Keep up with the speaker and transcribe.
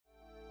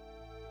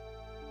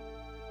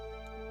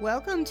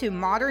Welcome to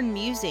Modern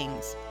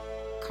Musings,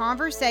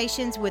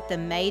 conversations with the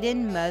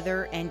maiden,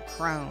 mother, and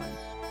crone,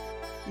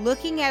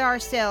 looking at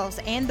ourselves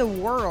and the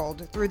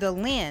world through the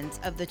lens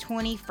of the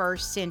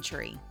 21st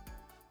century.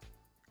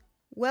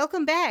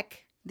 Welcome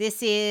back.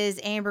 This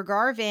is Amber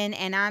Garvin,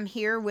 and I'm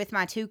here with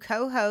my two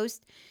co-hosts,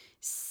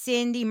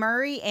 Cindy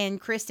Murray and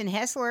Kristen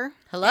Hessler.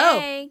 Hello.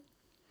 Hey.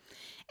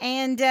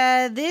 And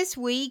this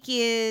week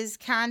is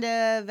kind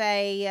of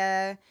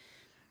a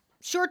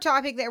short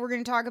topic that we're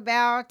going to talk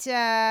about.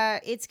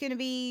 It's going to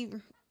be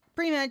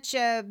pretty much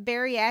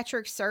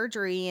bariatric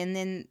surgery and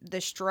then the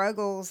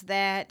struggles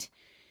that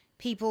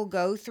people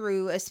go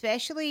through,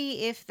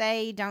 especially if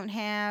they don't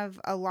have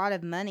a lot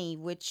of money,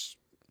 which,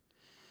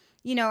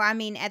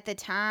 at the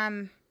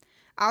time,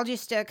 I'll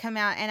just come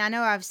out, and I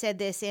know I've said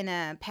this in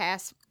a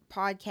past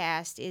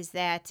podcast, is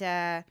that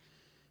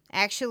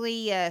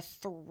actually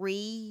 3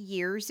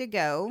 years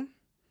ago,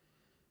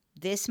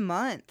 this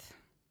month,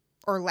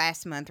 or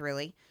last month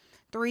really,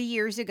 3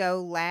 years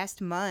ago,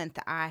 last month,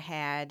 I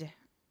had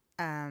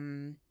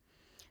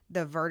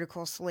the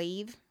vertical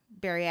sleeve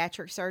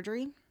bariatric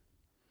surgery.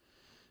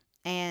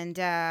 And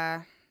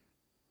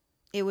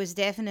it was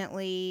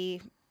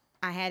definitely,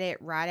 I had it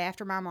right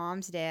after my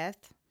mom's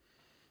death.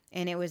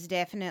 And it was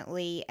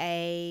definitely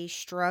a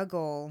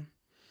struggle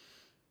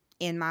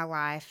in my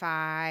life.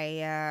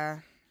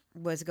 I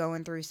was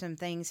going through some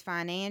things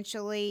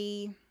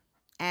financially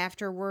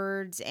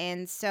afterwards.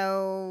 And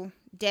so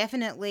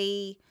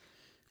definitely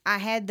I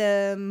had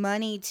the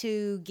money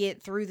to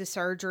get through the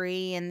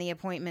surgery and the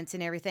appointments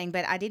and everything,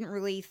 but I didn't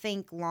really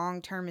think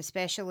long term,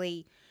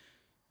 especially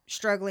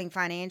struggling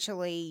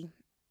financially.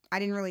 I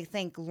didn't really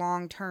think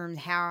long term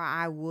how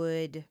I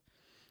would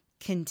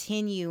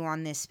continue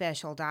on this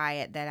special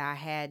diet that I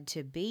had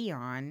to be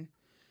on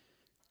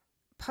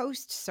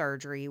post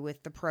surgery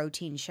with the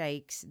protein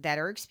shakes that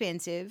are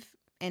expensive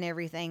and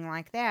everything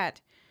like that.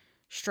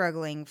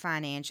 Struggling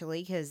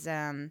financially because,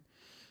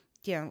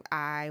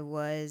 I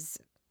was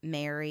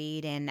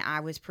married and I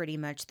was pretty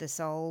much the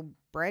sole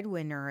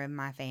breadwinner of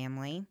my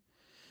family.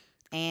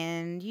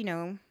 And,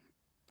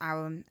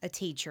 I'm a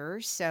teacher,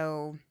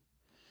 so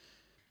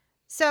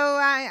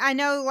I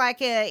know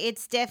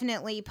it's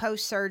definitely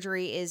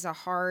post-surgery is a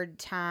hard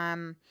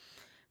time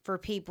for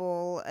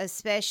people,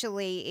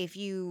 especially if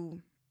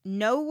you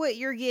know what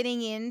you're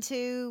getting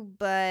into,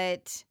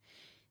 but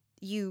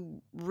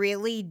you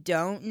really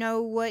don't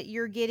know what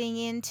you're getting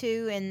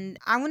into. And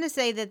I want to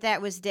say that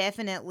was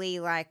definitely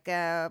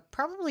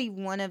probably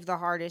one of the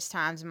hardest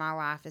times in my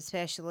life,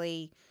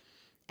 especially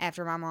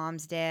after my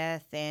mom's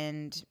death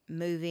and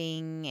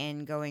moving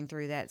and going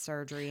through that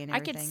surgery and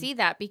everything. I could see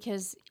that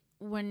because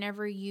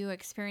whenever you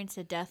experience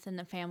a death in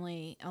the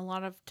family, a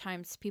lot of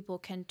times people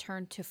can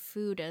turn to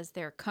food as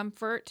their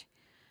comfort.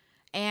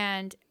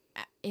 And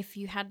if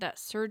you had that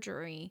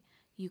surgery,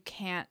 you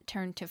can't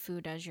turn to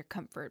food as your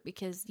comfort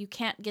because you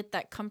can't get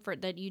that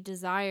comfort that you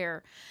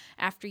desire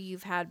after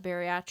you've had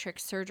bariatric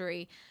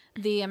surgery.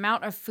 The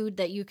amount of food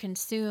that you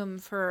consume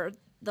for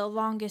the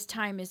longest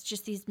time is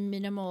just these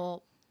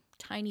minimal,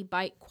 tiny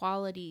bite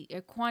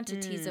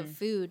quantities of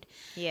food.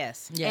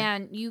 Yes. Yeah.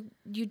 And you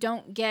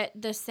don't get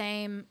the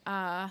same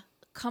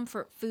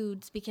comfort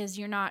foods because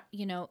you're not,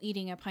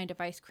 eating a pint of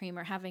ice cream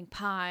or having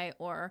pie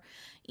or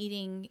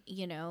eating,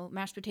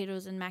 mashed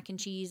potatoes and mac and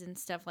cheese and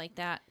stuff like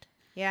that.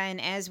 Yeah,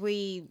 and as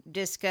we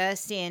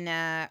discussed in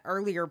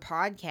earlier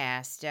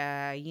podcast,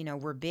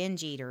 we're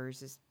binge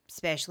eaters,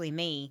 especially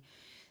me.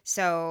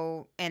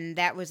 So, and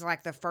that was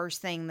the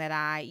first thing that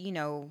I,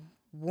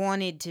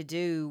 wanted to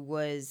do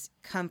was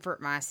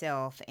comfort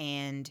myself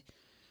and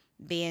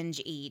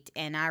binge eat.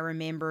 And I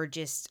remember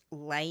just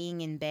laying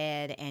in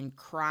bed and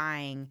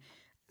crying,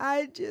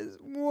 I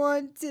just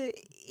want to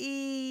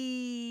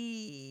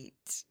eat.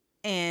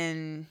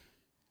 And,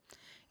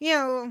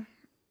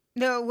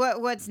 no,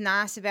 what's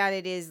nice about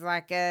it is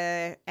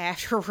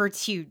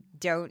afterwards you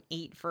don't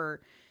eat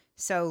for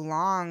so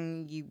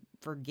long, you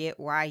forget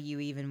why you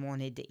even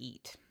wanted to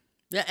eat.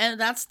 Yeah, and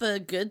that's the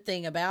good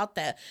thing about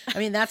that. I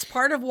mean, that's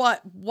part of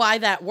why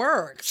that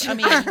works. I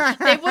mean,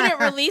 they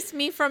wouldn't release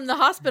me from the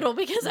hospital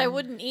because I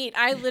wouldn't eat.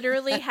 I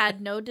literally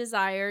had no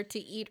desire to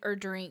eat or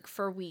drink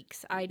for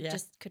weeks. I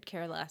just could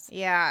care less.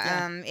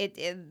 Yeah.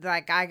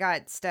 I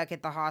got stuck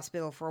at the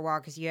hospital for a while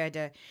because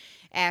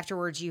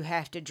afterwards you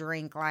have to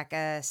drink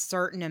a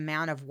certain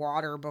amount of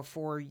water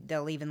before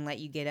they'll even let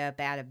you get up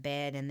out of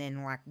bed and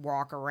then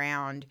walk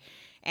around.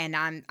 And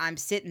I'm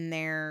sitting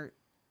there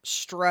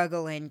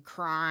struggling,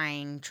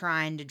 crying,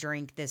 trying to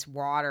drink this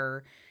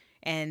water,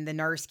 and the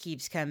nurse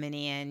keeps coming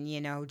in,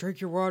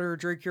 drink your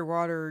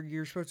water,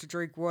 you're supposed to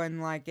drink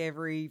one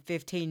every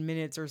 15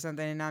 minutes or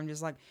something, and I'm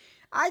just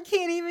I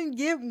can't even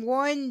get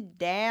one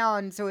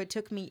down. So it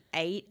took me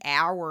 8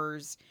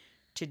 hours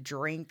to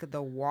drink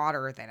the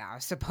water that I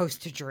was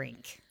supposed to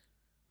drink.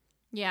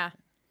 Yeah.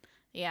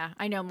 Yeah,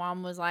 I know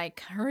Mom was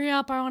like, hurry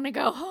up, I want to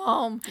go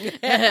home.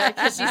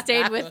 Because she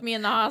stayed with me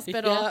in the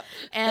hospital. Yeah.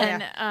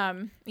 And,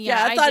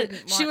 I thought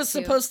didn't she want was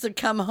to. supposed to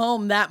come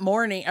home that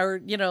morning or,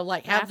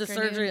 like have the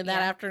Afternoon, surgery and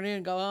that yeah.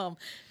 afternoon go home.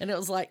 And it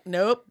was like,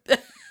 nope,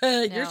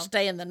 you're No.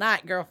 staying the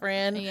night,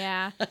 girlfriend.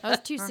 Yeah, I was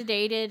too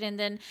sedated, and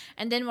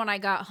then when I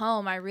got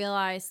home, I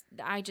realized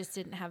I just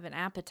didn't have an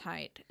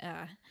appetite.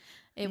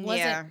 It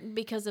wasn't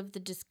because of the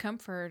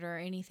discomfort or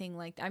anything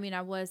like that. I mean,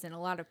 I was in a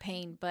lot of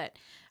pain, but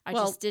I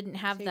just didn't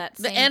have that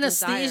The same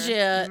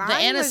anesthesia, desire.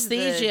 Mine was the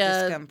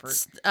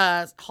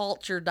discomfort.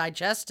 halts your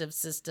digestive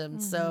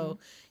system. So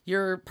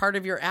your part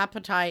of your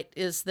appetite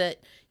is that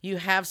you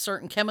have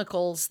certain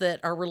chemicals that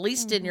are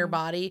released in your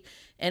body,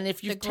 and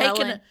if you've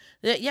taken,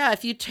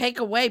 if you take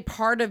away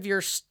part of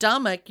your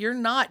stomach, you're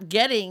not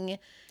getting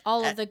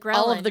All of the ghrelin.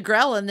 all of the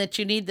ghrelin that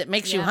you need that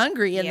makes you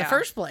hungry in the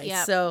first place.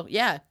 Yep. So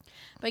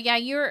But yeah,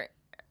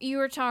 you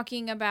were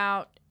talking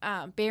about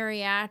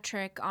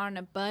bariatric on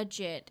a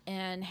budget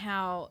and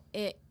how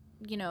it,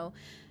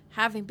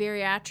 having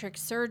bariatric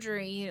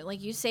surgery,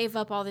 like you save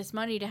up all this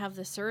money to have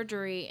the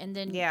surgery, and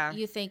then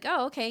you think,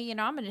 oh, okay,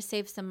 I'm going to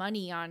save some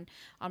money on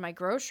my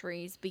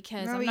groceries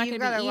because I'm not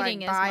going to be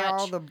eating as buy much.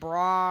 all the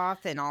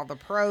broth and all the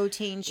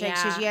protein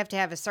shakes because Yeah. you have to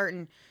have a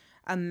certain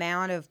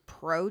amount of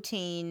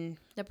protein.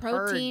 The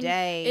protein per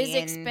day is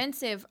and-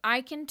 expensive.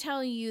 I can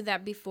tell you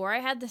that before I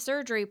had the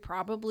surgery,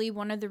 probably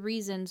one of the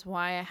reasons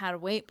why I had a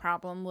weight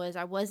problem was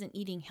I wasn't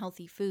eating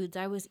healthy foods.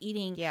 I was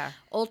eating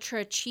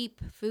ultra cheap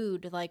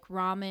food like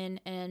ramen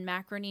and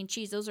macaroni and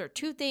cheese. Those are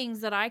two things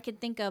that I could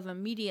think of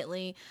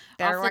immediately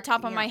off the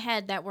top of my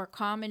head that were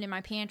common in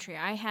my pantry.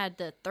 I had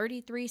the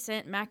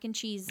 33-cent mac and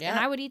cheese, and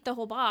I would eat the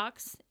whole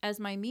box as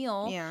my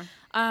meal. Yeah.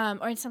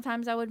 Or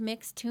sometimes I would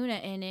mix tuna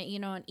in it,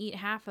 and eat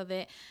half of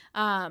it.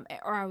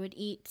 Or I would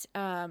eat,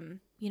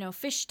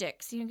 fish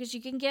sticks, because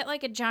you can get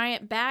like a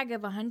giant bag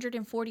of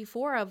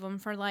 144 of them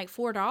for like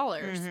 $4.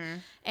 Mm-hmm.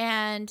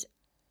 And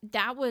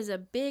that was a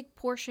big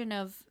portion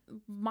of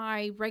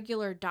my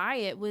regular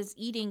diet, was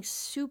eating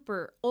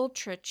super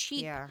ultra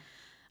cheap. Yeah.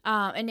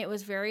 And it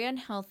was very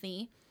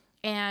unhealthy.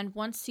 And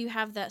once you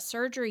have that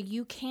surgery,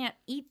 you can't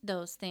eat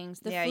those things.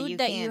 The food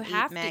that you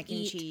have mac to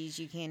and eat cheese.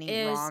 You can't eat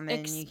is ramen.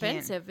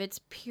 expensive. It's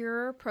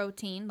pure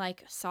protein,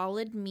 like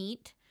solid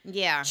meat,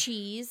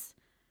 cheese,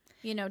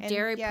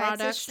 dairy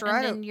products,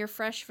 and then your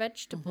fresh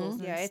vegetables.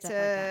 And it's stuff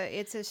like that.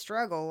 it's a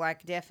struggle.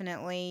 Like,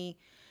 definitely,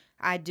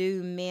 I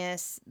do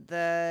miss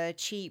the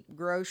cheap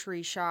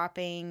grocery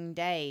shopping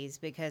days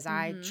because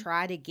I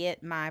try to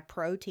get my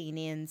protein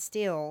in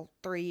still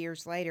 3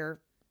 years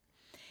later.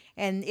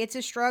 And it's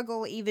a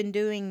struggle even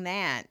doing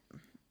that.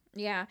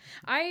 Yeah.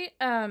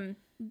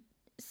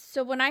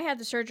 So when I had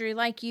the surgery,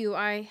 like you,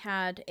 I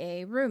had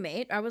a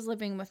roommate. I was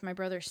living with my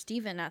brother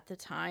Steven at the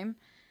time.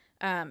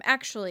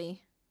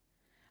 Actually,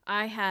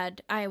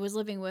 I was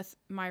living with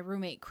my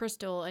roommate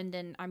Crystal, and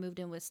then I moved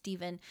in with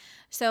Steven.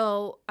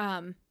 So,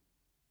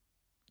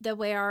 the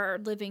way our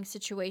living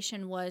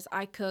situation was,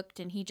 I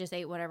cooked and he just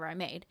ate whatever I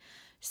made.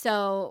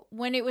 So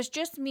when it was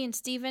just me and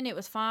Steven, it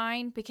was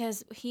fine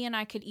because he and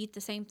I could eat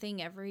the same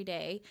thing every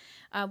day.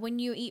 When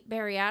you eat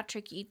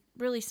bariatric, you eat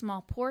really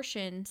small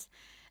portions.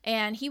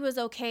 And he was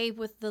okay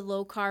with the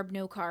low carb,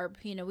 no carb.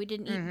 We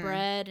didn't eat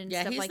bread and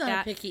stuff like that. he's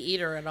not a picky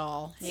eater at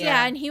all.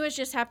 Yeah, and he was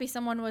just happy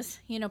someone was,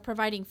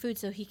 providing food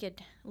so he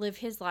could live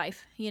his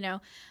life,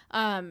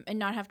 and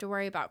not have to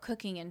worry about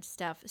cooking and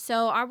stuff.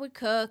 So I would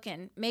cook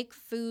and make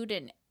food,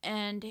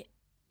 and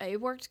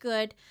it worked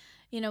good,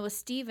 with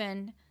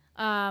Steven.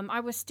 I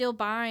was still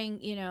buying,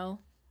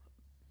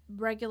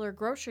 regular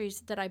groceries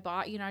that I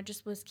bought. I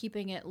just was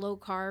keeping it low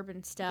carb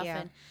and stuff.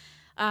 Yeah.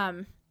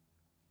 And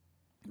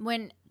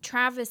when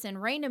Travis and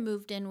Raina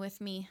moved in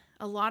with me,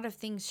 a lot of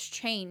things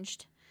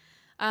changed.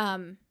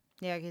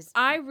 Because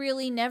I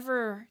really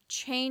never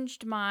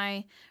changed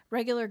my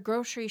regular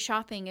grocery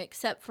shopping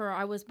except for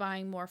I was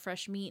buying more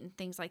fresh meat and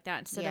things like that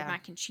instead of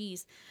mac and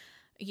cheese,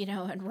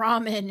 and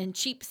ramen and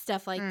cheap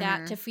stuff like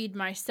that to feed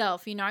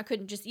myself. I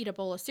couldn't just eat a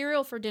bowl of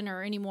cereal for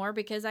dinner anymore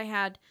because I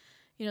had,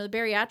 the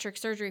bariatric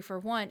surgery for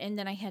one, and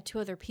then I had 2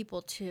 other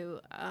people to,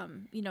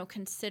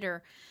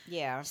 consider.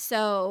 Yeah.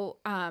 So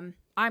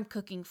I'm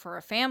cooking for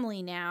a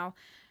family now.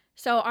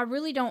 So I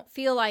really don't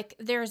feel like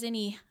there's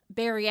any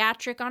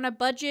bariatric on a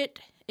budget.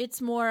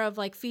 It's more of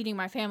like feeding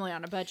my family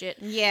on a budget.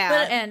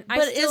 Yeah.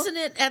 But isn't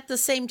it at the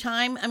same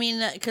time? I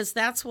mean, because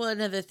that's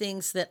one of the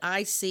things that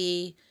I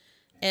see,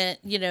 and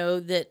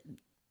that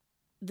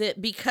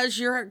because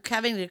you're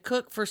having to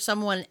cook for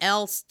someone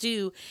else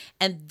too,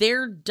 and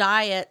their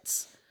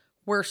diets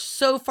were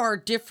so far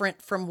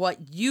different from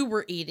what you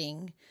were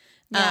eating,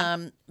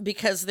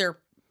 because they're,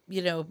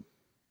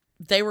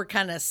 they were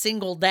kind of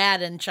single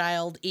dad and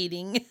child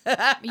eating.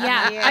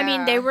 Yeah. I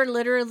mean, they were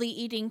literally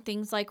eating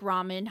things like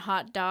ramen,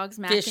 hot dogs,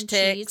 mac Fish and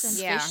sticks. cheese,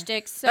 and Yeah. fish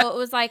sticks. So it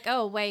was like,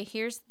 oh, wait,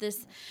 here's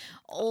this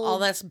old... All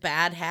that's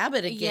bad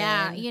habit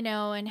again.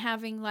 Yeah, and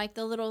having like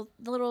the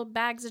little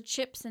bags of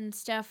chips and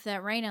stuff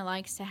that Raina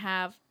likes to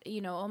have,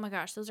 oh my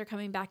gosh, those are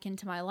coming back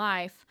into my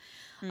life.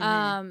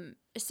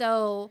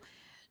 So,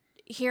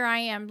 here I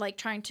am like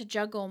trying to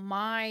juggle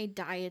my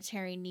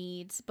dietary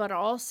needs, but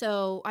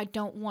also I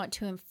don't want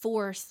to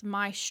enforce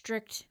my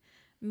strict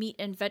meat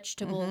and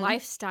vegetable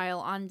lifestyle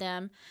on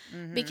them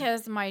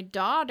because my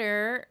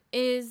daughter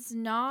is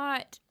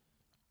not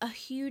a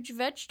huge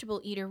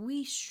vegetable eater.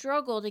 We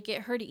struggle to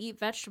get her to eat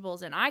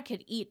vegetables, and I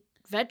could eat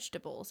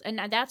vegetables. And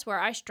that's where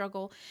I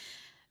struggle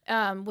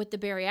with the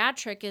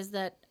bariatric, is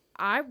that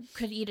I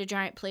could eat a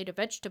giant plate of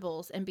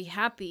vegetables and be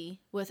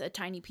happy with a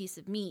tiny piece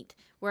of meat,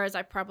 whereas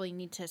I probably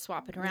need to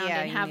swap it around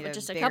Yeah, and you have need a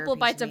just a bigger couple piece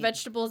bites of of meat.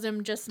 vegetables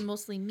and just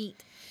mostly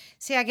meat.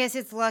 See, I guess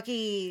it's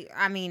lucky.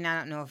 I mean, I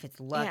don't know if it's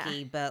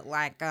lucky, but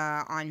like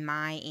on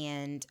my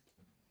end,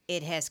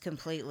 it has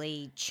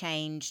completely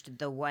changed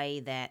the way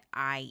that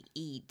I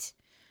eat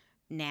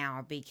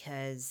now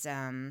because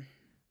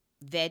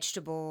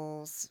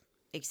vegetables,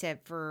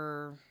 except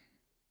for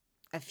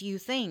a few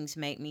things,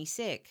 make me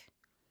sick.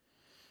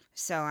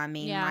 So I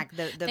mean, Yeah. like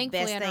the Thankfully,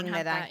 best I don't thing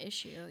have that that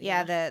issue.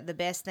 the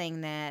best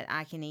thing that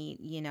I can eat,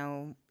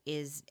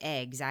 is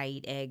eggs. I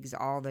eat eggs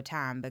all the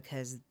time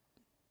because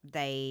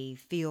they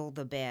feel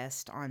the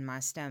best on my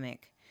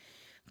stomach.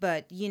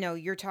 But,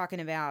 you're talking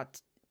about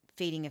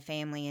feeding a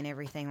family and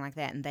everything like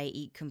that, and they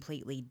eat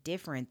completely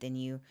different than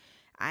you.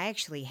 I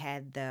actually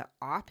had the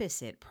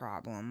opposite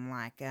problem,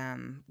 like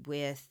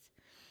with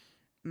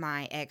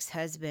my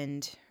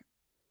ex-husband.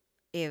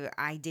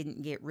 I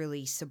didn't get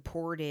really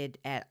supported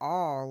at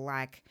all.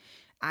 Like,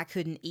 I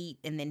couldn't eat,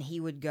 and then he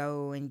would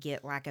go and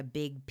get like a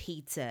big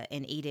pizza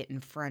and eat it in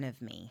front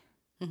of me.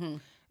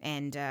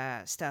 And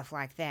stuff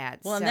like that.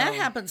 Well, and that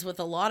happens with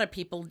a lot of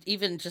people,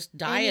 even just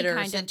Any dieters.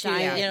 kind of too.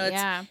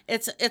 diet,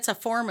 It's a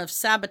form of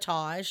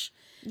sabotage.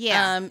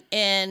 Yeah.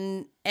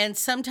 And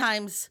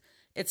sometimes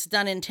it's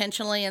done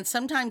intentionally, and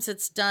sometimes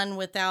it's done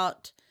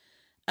without.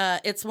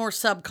 It's more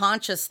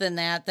subconscious than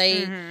that.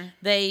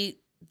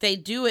 They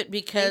do it They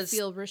because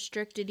feel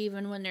restricted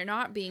even when they're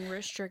not being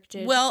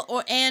restricted.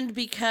 and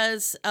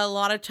because a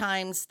lot of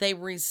times they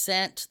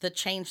resent the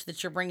change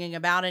that you're bringing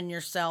about in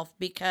yourself,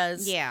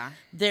 because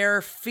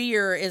their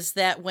fear is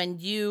that when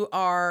you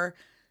are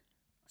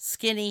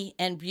skinny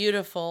and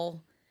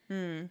beautiful,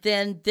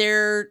 then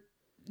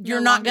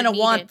you're not going to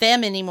want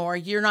them anymore.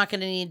 You're not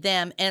going to need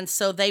them. And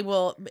so they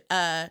will,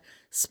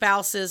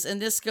 spouses,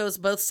 and this goes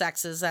both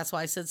sexes, that's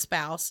why I said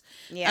spouse,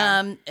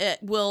 it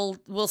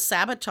will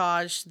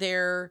sabotage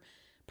their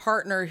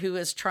partner who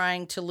is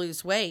trying to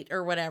lose weight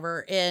or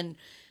whatever. And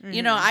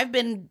I've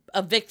been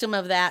a victim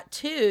of that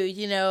too,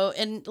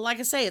 and like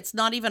I say, it's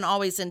not even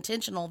always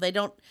intentional. They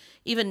don't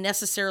even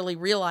necessarily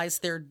realize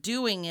they're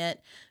doing it,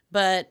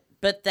 but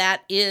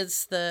that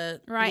is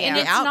the right. the And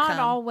it's outcome. not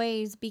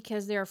always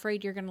because they're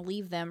afraid you're going to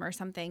leave them or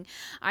something.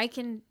 I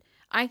can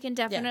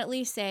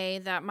definitely say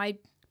that my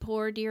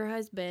poor dear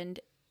husband,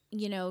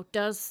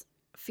 does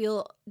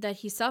feel that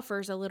he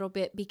suffers a little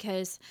bit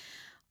because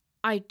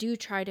I do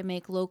try to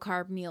make low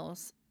carb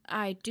meals.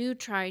 I do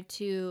try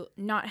to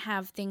not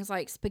have things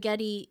like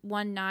spaghetti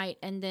one night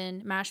and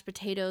then mashed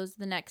potatoes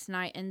the next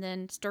night and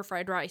then stir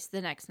fried rice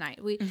the next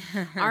night.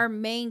 Our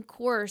main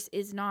course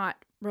is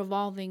not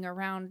revolving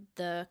around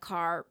the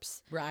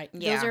carbs. Right.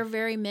 Those are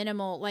very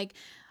minimal. Like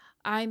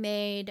I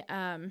made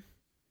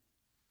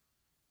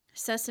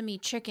sesame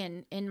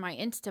chicken in my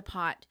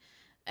Instapot,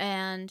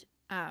 and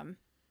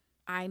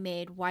I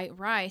made white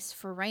rice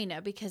for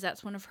Raina because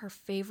that's one of her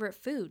favorite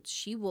foods.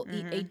 She will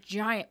eat a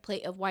giant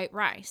plate of white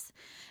rice.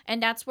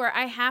 And that's where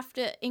I have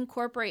to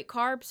incorporate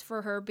carbs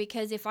for her,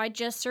 because if I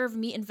just serve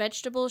meat and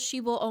vegetables, she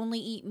will only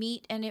eat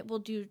meat, and it will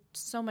do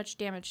so much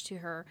damage to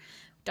her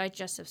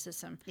digestive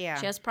system. Yeah.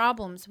 She has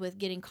problems with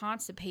getting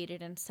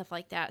constipated and stuff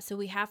like that. So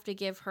we have to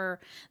give her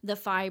the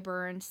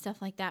fiber and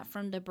stuff like that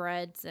from the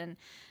breads, and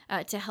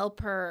to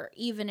help her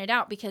even it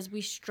out, because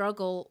we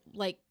struggle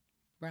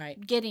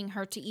getting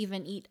her to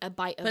even eat a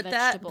bite of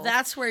vegetables.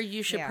 That's where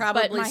you should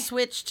probably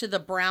switch to the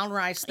brown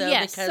rice, though.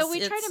 Yes, because so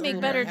we try to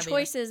make better heavier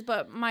choices,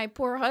 but my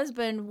poor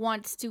husband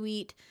wants to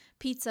eat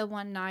pizza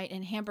one night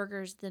and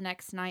hamburgers the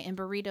next night and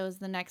burritos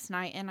the next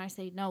night, and I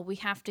say, no, we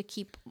have to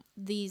keep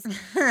these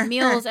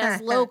meals as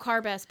low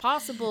carb as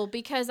possible,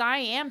 because I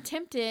am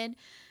tempted.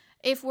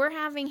 If we're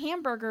having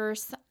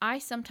hamburgers, I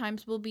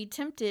sometimes will be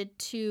tempted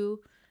to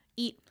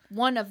eat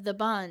one of the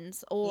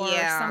buns or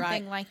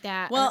something like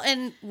that. Well,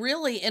 and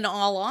really, in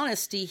all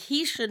honesty,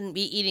 he shouldn't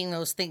be eating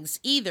those things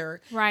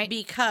either, right?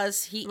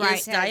 Because he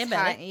is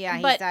diabetic.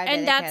 He's but diabetic,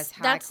 and has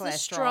high that's cholesterol. the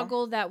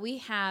struggle that we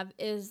have,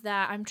 is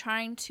that I'm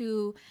trying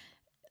to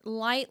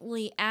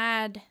lightly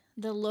add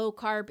the low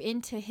carb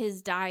into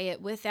his diet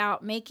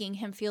without making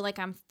him feel like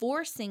I'm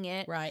forcing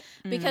it. Right.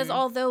 Because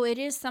although it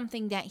is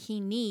something that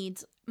he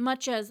needs,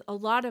 much as a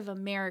lot of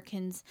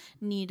Americans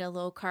need a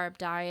low carb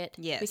diet,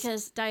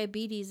 because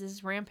diabetes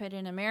is rampant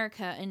in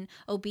America, and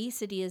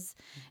obesity is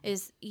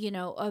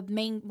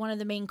one of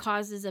the main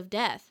causes of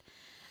death.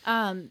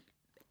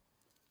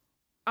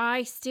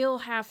 I still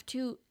have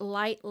to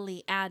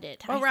lightly add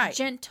it. Oh, right.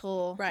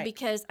 Gentle. Right.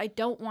 Because I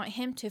don't want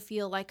him to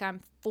feel like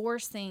I'm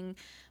forcing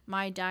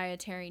my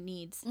dietary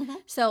needs. Mm-hmm.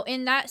 So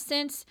in that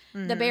sense,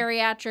 the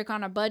bariatric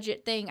on a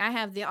budget thing, I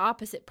have the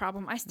opposite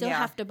problem. I still Yeah.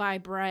 have to buy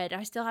bread.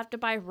 I still have to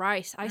buy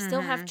rice. I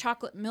still have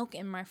chocolate milk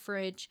in my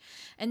fridge.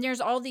 And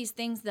there's all these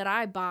things that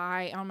I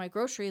buy on my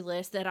grocery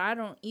list that I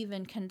don't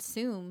even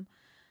consume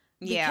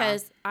Yeah.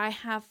 because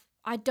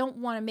I don't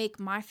want to make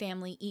my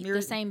family eat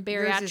the same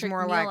bariatric yours is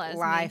more meal like as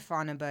life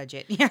on a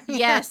budget.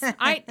 Yes,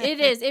 it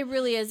is. It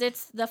really is.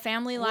 It's the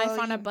family life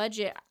Well, on a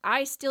budget.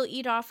 I still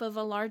eat off of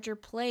a larger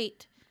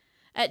plate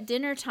at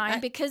dinner time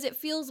because it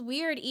feels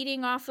weird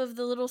eating off of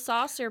the little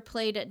saucer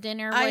plate at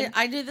dinner.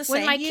 I do the When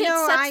same. my You kid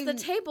know, sets I the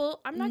table,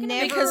 I'm not going to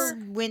Never make her,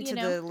 went to you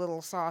know. the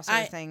little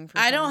saucer thing. For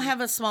I don't some-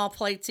 have a small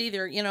plates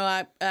either. You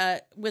know,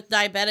 with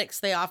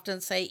diabetics, they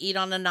often say eat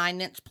on a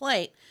 9-inch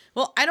plate.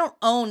 Well, I don't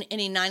own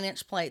any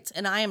 9-inch plates,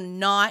 and I am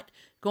not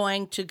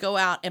going to go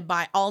out and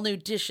buy all new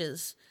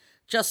dishes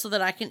just so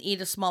that I can eat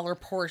a smaller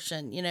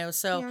portion. You know,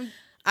 so. You know,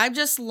 I've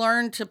just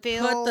learned to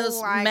fill put those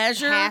like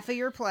measure half of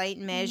your plate,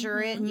 measure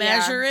it,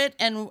 it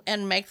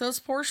and make those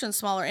portions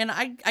smaller. And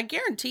I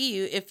guarantee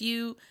you, if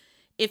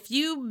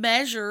you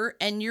measure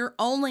and you're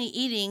only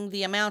eating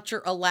the amount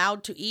you're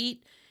allowed to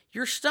eat,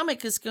 your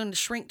stomach is going to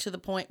shrink to the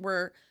point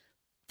where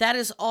that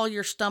is all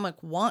your stomach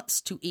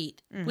wants to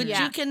eat, which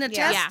Yeah. you can Yeah.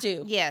 attest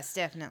to. Yes,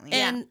 definitely.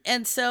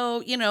 And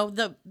so, you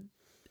know,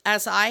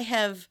 as I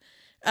have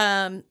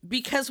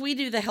because we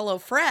do the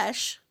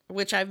HelloFresh,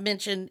 which I've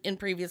mentioned in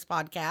previous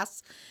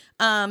podcasts,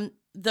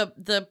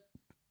 the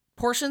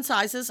portion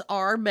sizes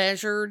are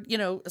measured, you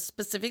know, a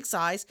specific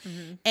size.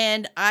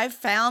 And I've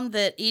found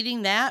that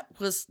eating that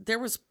there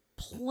was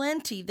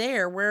plenty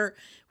there,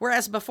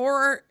 whereas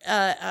before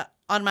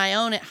on my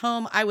own at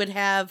home, I would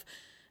have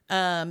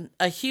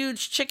a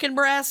huge chicken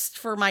breast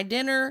for my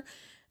dinner.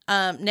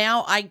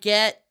 Now I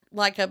get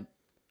like a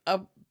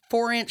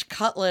 4-inch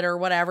cutlet or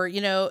whatever,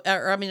 you know,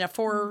 or I mean a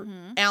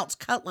 4-ounce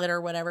cutlet or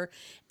whatever.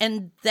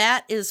 And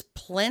that is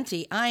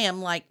plenty. I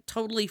am like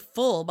totally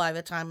full by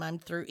the time I'm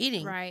through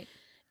eating. Right.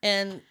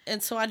 And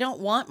so I don't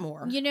want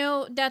more. You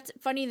know, that's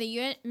funny that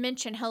you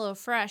mentioned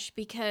HelloFresh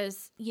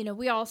because, you know,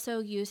 we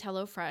also use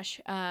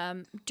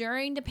HelloFresh.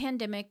 During the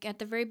pandemic, at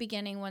the very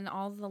beginning, when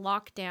all the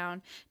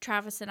lockdown,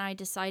 Travis and I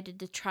decided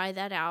to try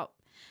that out.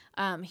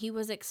 He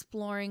was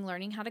exploring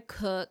learning how to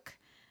cook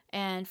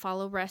and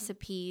follow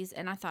recipes.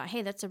 And I thought,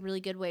 hey, that's a really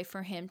good way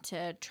for him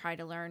to try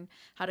to learn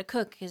how to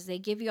cook because they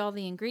give you all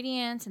the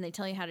ingredients and they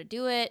tell you how to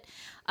do it.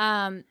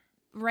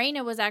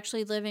 Raina was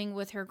actually living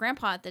with her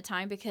grandpa at the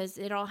time because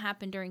it all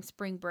happened during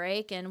spring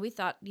break. And we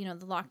thought, you know,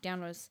 the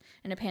lockdown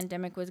and the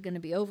pandemic was going to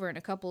be over in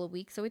a couple of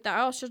weeks. So we thought,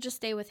 oh, she'll just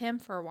stay with him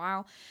for a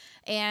while.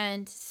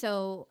 And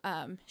so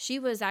she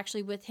was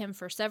actually with him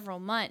for several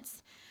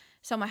months.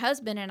 So my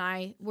husband and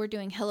I were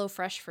doing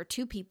HelloFresh for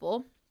 2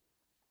 people.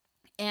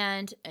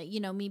 And, you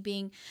know, me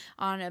being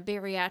on a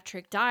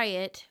bariatric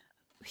diet,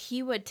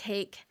 he would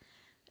take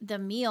the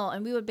meal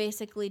and we would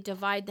basically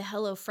divide the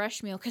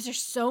HelloFresh meal because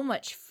there's so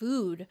much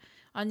food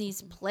on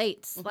these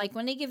plates. Like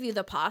when they give you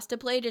the pasta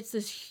plate, it's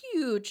this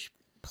huge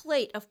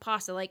plate of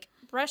pasta, like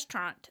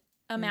restaurant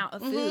amount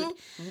of food.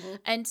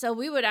 And so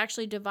we would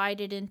actually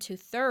divide it into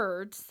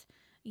thirds,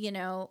 you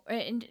know,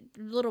 and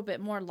a little bit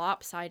more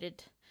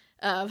lopsided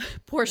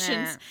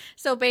portions. Nah.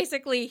 So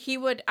basically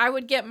I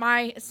would get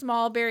my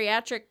small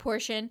bariatric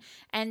portion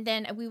and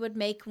then we would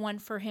make one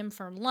for him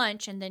for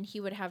lunch and then he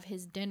would have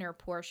his dinner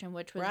portion,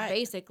 which was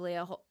basically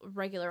a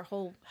regular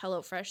whole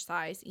HelloFresh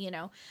size, you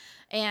know.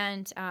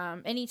 And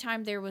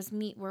anytime there was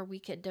meat where we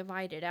could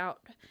divide it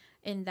out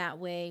in that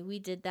way, we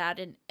did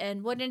that.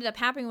 And what ended up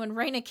happening when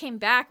Raina came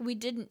back, we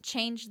didn't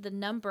change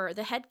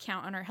the head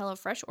count on our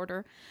HelloFresh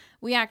order.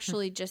 We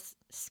actually just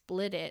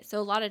split it. So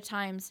a lot of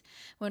times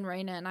when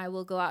Raina and I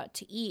will go out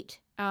to eat,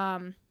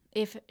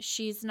 if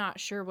she's not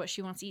sure what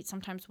she wants to eat,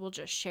 sometimes we'll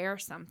just share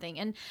something.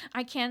 And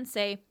I can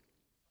say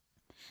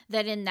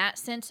that in that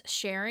sense,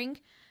 sharing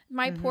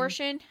my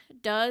portion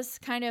does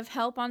kind of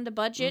help on the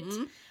budget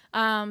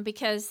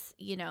because,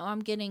 you know, I'm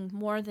getting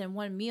more than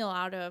one meal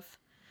out of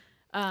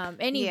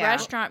any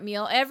restaurant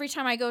meal. Every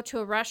time I go to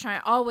a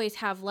restaurant, I always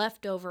have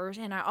leftovers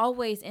and I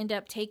always end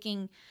up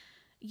taking,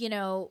 you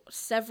know,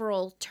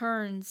 several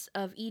turns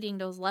of eating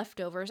those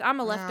leftovers. I'm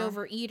a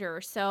leftover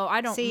eater, so I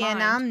don't mind.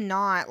 And I'm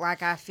not.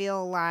 Like, I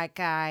feel like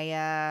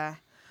I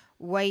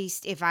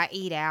waste if I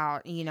eat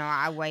out. You know,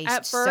 I waste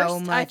At first, so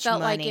much I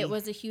felt money. like it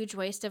was a huge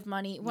waste of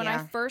money. When I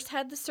first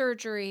had the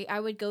surgery, I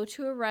would go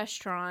to a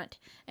restaurant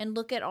and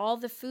look at all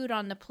the food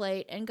on the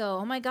plate and go,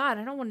 oh my God,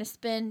 I don't want to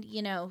spend,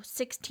 you know,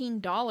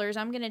 $16.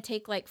 I'm going to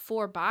take like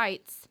 4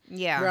 bites.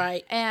 Yeah.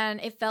 Right. And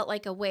it felt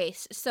like a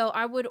waste. So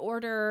I would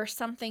order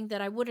something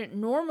that I wouldn't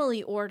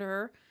normally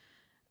order.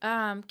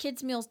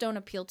 Kids' meals don't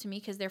appeal to me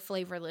because they're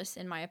flavorless,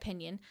 in my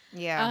opinion.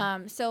 Yeah.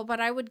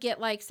 But I would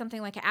get like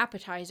something like an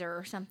appetizer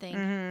or something.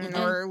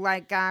 Mm-hmm. Or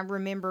like I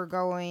remember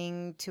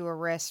going to a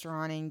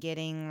restaurant and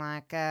getting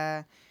like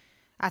I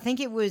think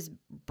it was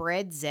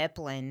bread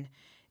Zeppelin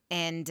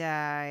and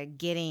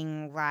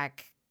getting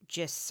like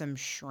just some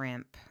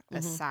shrimp,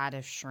 a side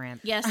of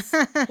shrimp. Yes.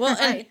 Well,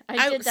 and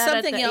I did that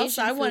something at the else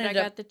Asian I food. wanted I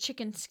to got the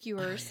chicken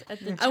skewers at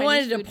the I Chinese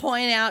wanted to food.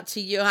 point out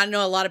to you. I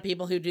know a lot of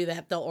people who do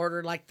that. They'll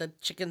order like the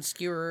chicken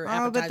skewer.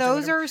 Oh, but appetizer,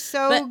 those whatever. are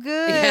so But-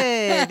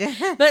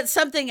 good. But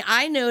something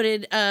I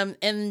noted,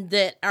 and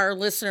that our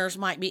listeners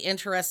might be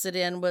interested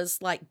in,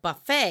 was like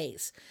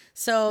buffets.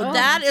 So Oh,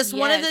 that is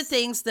one of the yes.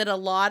 things that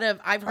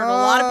I've heard a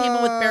lot of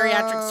people with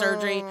bariatric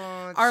surgery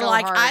Oh, it's are so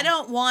like, hard. I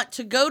don't want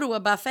to go to a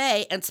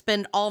buffet and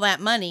spend all that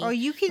money Oh,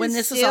 you can when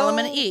this is all I'm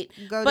going to still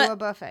eat. go But- to a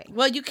buffet.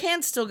 Well, you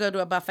can still go to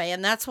a buffet,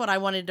 and that's what I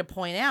wanted to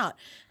point out.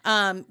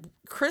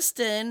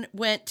 Kristen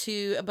went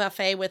to a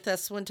buffet with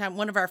us one time.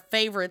 One of our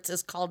favorites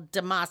is called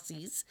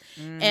Damasi's,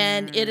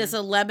 and it is a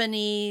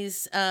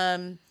Lebanese.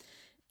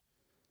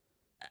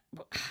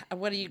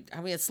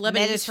 It's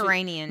Lebanese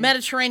food.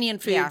 Mediterranean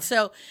food. Yeah.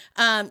 So,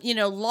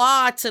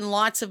 lots and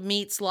lots of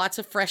meats, lots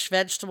of fresh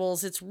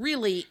vegetables. It's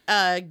really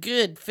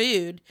good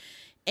food,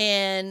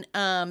 and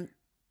I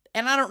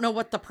don't know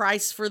what the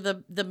price for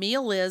the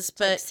meal is, Like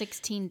but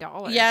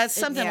 $16. yeah, it's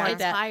something like It's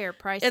that. higher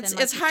price. it's than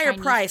like it's a higher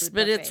Chinese priced, food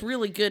but it's buffet.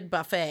 really good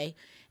buffet.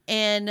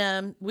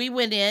 And we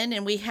went in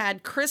and we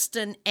had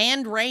Kristen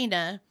and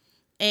Raina,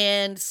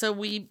 and so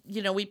we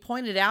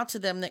pointed out to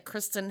them that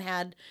Kristen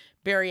had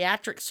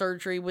bariatric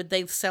surgery. Would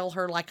they sell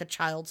her like a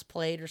child's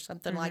plate or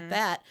something like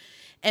that?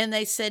 And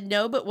they said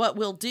no, but what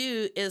we'll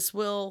do is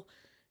we'll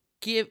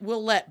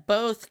let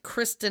both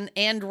Kristen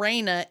and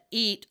Raina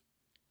eat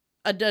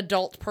an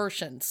adult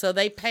portion. So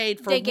they paid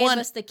for They gave one.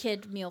 us the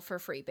kid meal for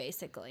free,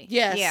 basically.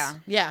 Yes. Yeah.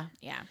 Yeah.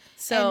 Yeah.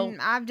 So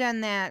And I've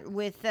done that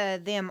with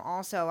them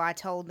also. I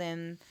told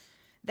them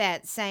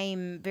that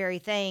same very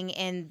thing,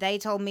 and they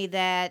told me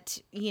that,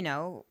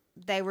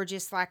 they were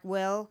just like,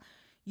 well,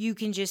 you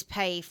can just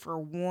pay for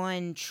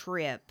one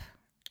trip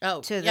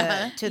to the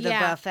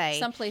Yeah, buffet.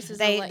 some places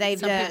they've will let you-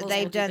 some done, people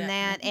they've will do done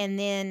that. that, and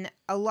then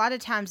a lot of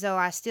times though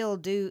I still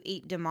do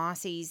eat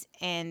Damasi's,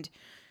 and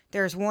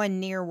there's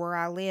one near where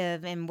I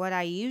live, and what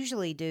I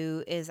usually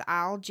do is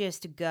I'll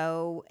just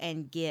go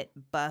and get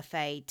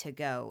buffet to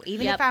go.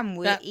 Even Yep. if I'm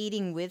That-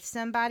 eating with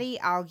somebody,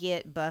 I'll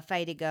get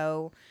buffet to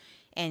go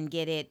and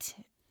get it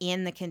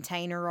in the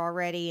container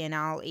already, and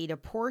I'll eat a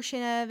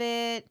portion of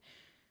it.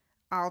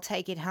 I'll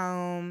take it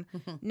home.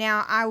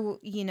 Now,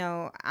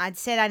 I'd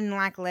said I didn't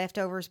like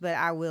leftovers, but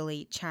I will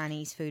eat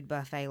Chinese food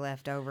buffet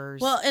leftovers.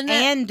 Well,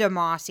 and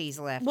Damasi's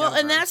leftovers. Well,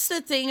 and that's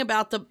the thing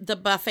about the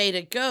buffet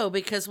to go,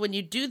 because when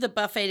you do the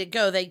buffet to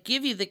go, they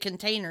give you the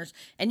containers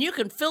and you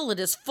can fill it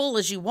as full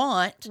as you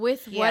want.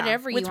 With Yeah,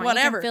 whatever you with want.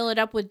 whatever. You can fill it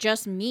up with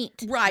just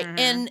meat. Right.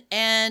 And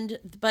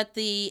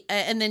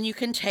then you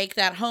can take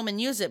that home and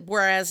use it.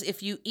 Whereas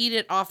if you eat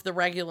it off the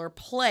regular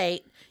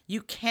plate,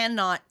 you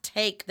cannot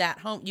take that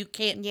home. You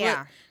can't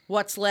Yeah. put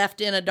what's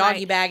left in a doggy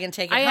Right. bag and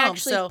take it I home.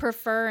 actually So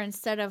prefer,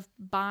 instead of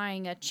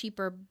buying a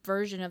cheaper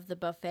version of the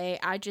buffet,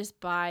 I just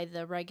buy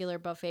the regular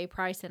buffet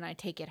price and I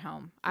take it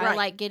home. I Right.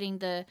 like getting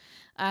the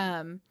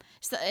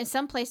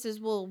some places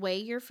will weigh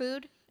your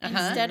food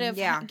instead of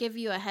Yeah. give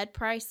you a head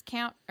price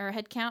count or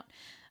head count.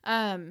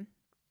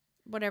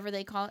 Whatever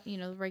they call it,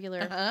 the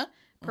regular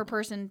per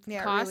person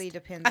yeah, cost. it really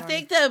depends. I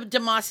think the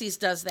Damasi's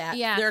does that.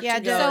 Yeah. Their Yeah, it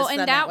to-go does. is So in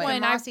done that way.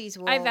 one, Damasi's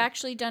I've will-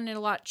 actually done it a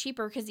lot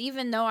cheaper, because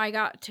even though I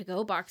got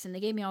to-go box and they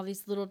gave me all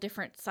these little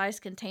different size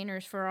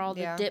containers for all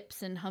the Yeah.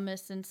 dips and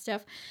hummus and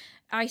stuff,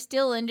 I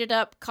still ended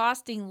up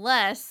costing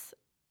less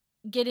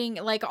getting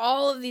like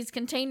all of these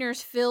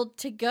containers filled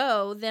to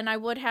go than I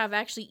would have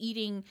actually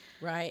eating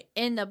Right.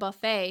 in the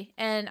buffet.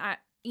 And I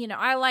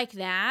like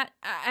that.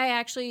 I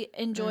actually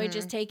enjoy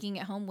just taking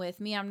it home with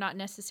me. I'm not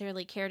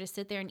necessarily care to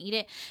sit there and eat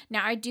it.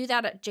 Now, I do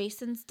that at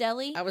Jason's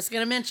Deli. I was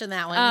going to mention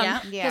that one. Yeah.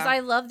 Because Yeah. I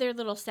love their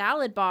little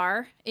salad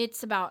bar.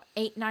 It's about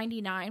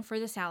 $8.99 for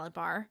the salad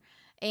bar,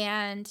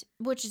 and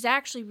which is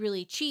actually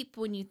really cheap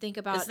when you think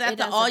about Is that it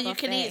the as a all you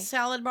can eat buffet.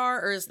 salad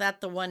bar, or is that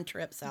the one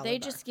trip salad They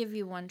bar? just give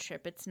you one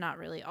trip. It's not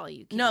really all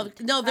you can No,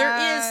 eat. no, there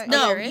is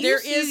there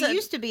you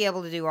used to be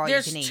able to do all you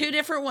there's can eat. two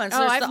different ones. Oh,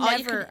 There's I've the all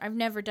you can- I've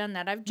never done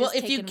that. I've well, just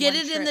if you taken get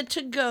one it in the trip.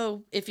 to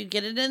go, if you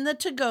get it in the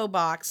to go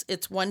box,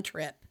 it's one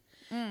trip.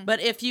 But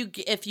if you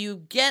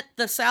get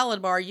the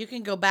salad bar, you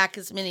can go back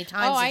as many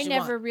times Oh, as I you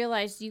never want.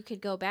 realized you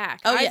could go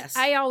back. Oh, yes.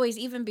 I always,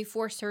 even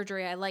before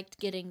surgery, I liked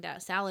getting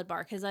that salad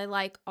bar because I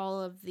like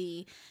all of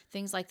the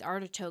things like the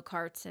artichoke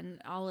hearts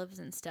and olives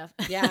and stuff.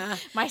 Yeah.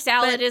 My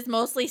salad But- is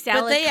mostly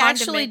salad. But they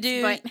actually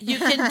condiments, do. but You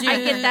can do. I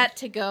get that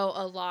to go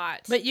a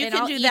lot. But you and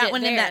can I'll do eat that it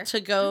one in there. that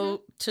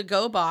to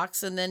go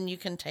box, and then you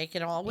can take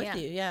it all with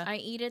you. Yeah. I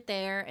eat it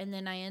there, and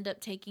then I end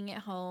up taking it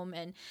home.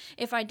 And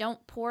if I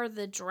don't pour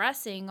the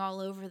dressing all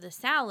over the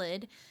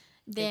salad,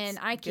 then It's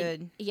I can.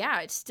 good. Yeah,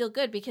 it's still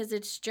good because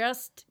it's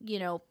just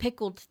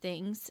pickled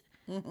things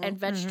Mm-hmm. and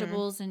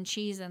vegetables and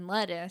cheese and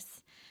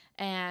lettuce.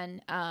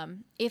 And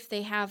if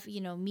they have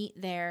meat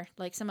there,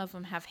 like some of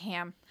them have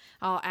ham,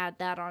 I'll add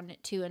that on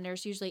it too. And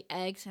there's usually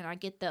eggs, and I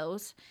get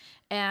those.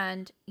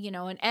 And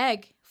an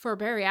egg for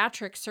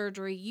bariatric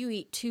surgery, you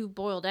eat 2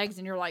 boiled eggs,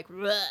 and you're like,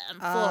 "Bleh, I'm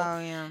full." Oh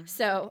yeah.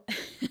 So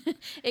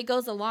it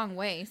goes a long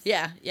ways.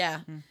 Yeah. Yeah.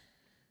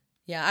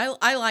 Yeah,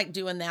 I like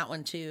doing that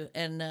one too.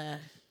 And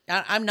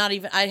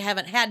I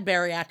haven't had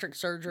bariatric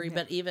surgery,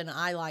 but even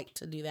I like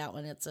to do that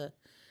one.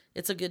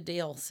 It's a good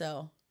deal.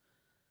 So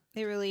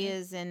It really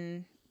is,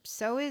 and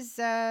so is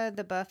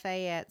the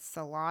buffet at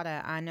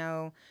Salada. I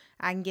know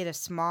I can get a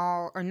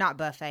small, or not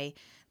buffet,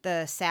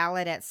 the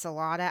salad at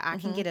Salada. I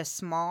can get a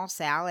small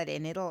salad,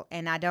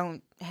 and I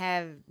don't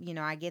have,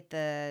 I get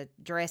the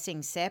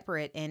dressing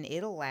separate, and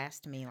it'll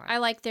last me like I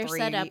like their 3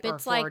 setup. or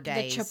It's 4 like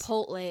days. the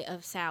Chipotle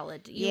of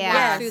salad. You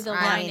Yeah, walk through the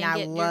I line mean, and I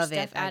get your love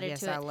stuff it. added Yes,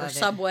 to I it. love or it.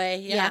 Subway.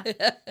 Yeah.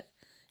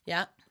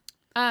 Yeah.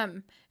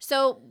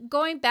 So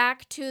going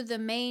back to the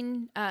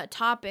main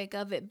topic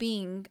of it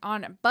being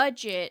on a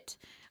budget,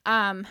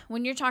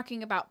 when you're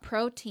talking about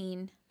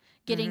protein,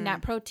 getting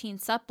that protein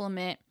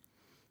supplement,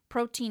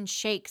 protein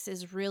shakes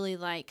is really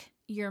like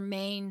your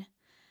main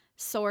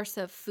source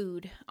of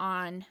food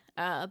on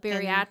a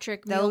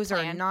bariatric meal Those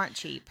plan. are not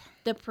cheap.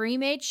 The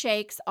pre-made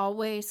shakes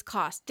always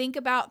cost. Think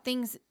about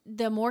things,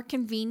 the more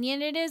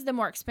convenient it is, the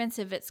more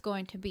expensive it's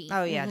going to be.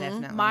 Oh yeah,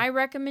 definitely. My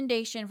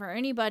recommendation for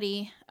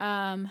anybody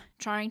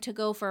trying to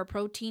go for a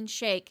protein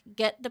shake,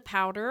 get the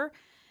powder.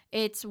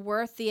 It's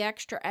worth the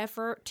extra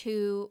effort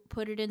to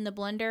put it in the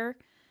blender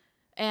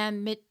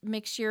and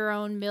mix your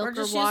own milk Or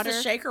just water. use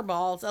the shaker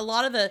balls. A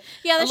lot of the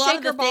Yeah, the a lot shaker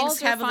of the balls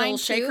things are have fine little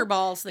shaker too.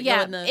 balls that Yeah,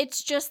 go in the.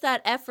 it's just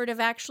that effort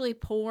of actually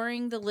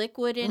pouring the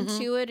liquid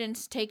into it and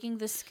taking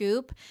the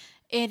scoop.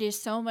 It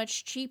is so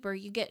much cheaper.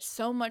 You get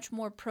so much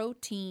more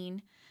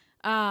protein.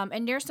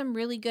 And there's some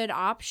really good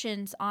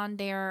options on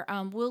there.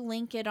 We'll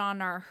link it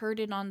on our Heard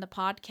It on the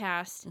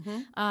podcast.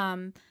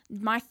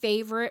 My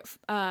favorite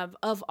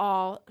of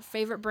all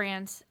favorite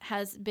brands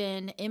has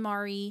been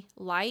MRE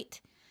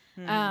Light.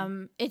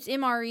 It's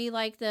MRE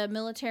like the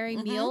military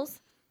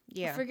meals.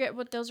 Yeah. I forget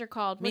what those are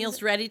called. What is Meals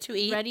it? ready to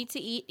eat. Ready to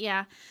eat,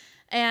 yeah.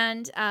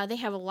 And they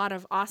have a lot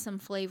of awesome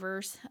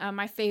flavors.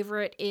 My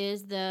favorite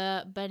is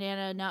the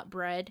banana nut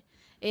bread.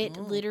 It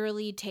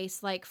literally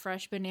tastes like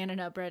fresh banana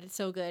nut bread. It's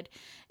so good.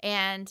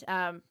 And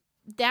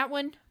that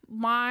one,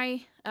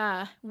 my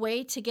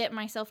way to get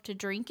myself to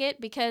drink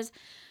it, because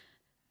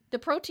the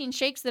protein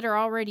shakes that are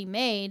already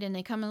made and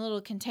they come in a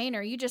little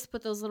container, you just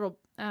put those little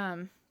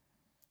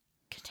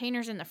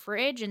containers in the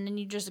fridge and then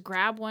you just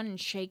grab one and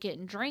shake it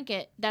and drink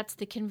it. That's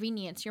the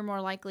convenience. You're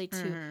more likely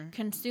to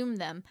consume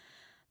them.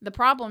 The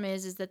problem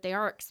is that they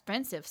are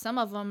expensive. Some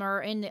of them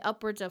are in the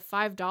upwards of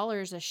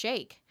 $5 a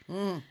shake.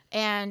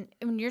 And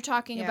when you're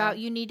talking about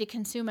you need to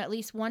consume at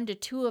least 1 to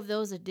 2 of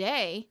those a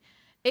day,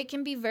 it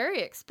can be very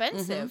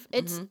expensive.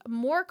 It's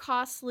more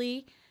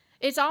costly.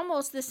 It's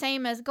almost the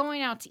same as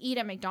going out to eat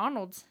at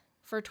McDonald's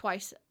for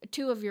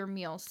 2 of your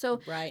meals. So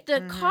Right.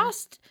 the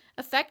cost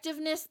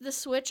effectiveness, the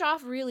switch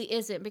off really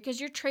isn't, because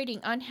you're trading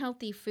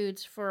unhealthy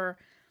foods for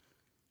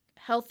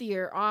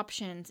healthier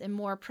options and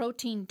more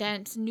protein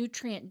dense,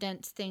 nutrient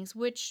dense things,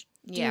 which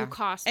do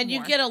cost And more.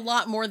 you get a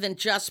lot more than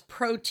just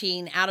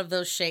protein out of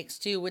those shakes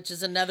too, which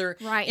is another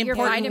Right, your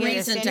important vitamins,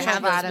 reason to essential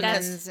have those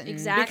vitamins, because,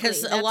 exactly.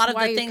 because a That's lot of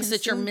why the you things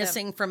that you're consume them.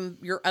 missing from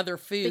your other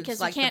foods,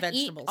 Because like we can't the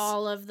vegetables. eat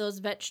all of those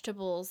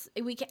vegetables.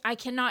 I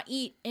cannot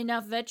eat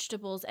enough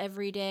vegetables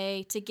every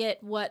day to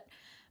get what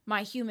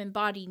my human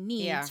body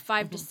needs. Yeah.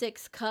 5 to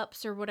 6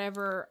 cups or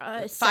whatever.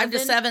 5 to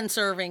 7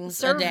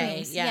 servings a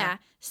day. Yeah.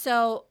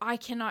 So I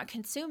cannot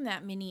consume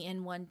that many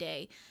in one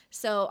day.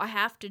 So I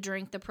have to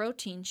drink the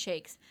protein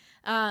shakes.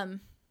 And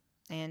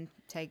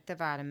take the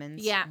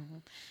vitamins. Yeah.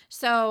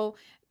 So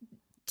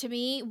to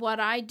me, what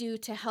I do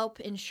to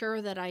help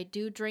ensure that I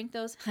do drink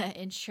those,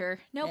 ensure,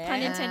 no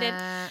pun intended.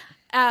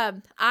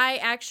 I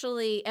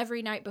actually,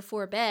 every night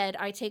before bed,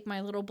 I take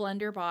my little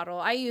blender bottle.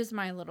 I use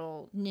my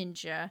little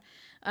Ninja.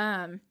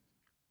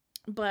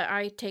 But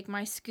I take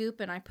my scoop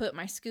and I put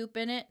my scoop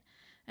in it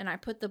and I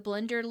put the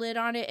blender lid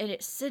on it and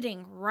it's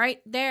sitting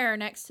right there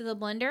next to the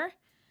blender,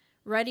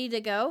 ready to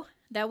go.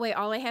 That way,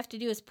 all I have to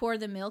do is pour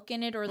the milk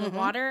in it or the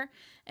water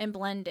and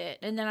blend it.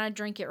 And then I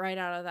drink it right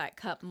out of that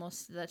cup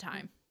most of the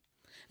time.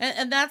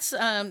 And that's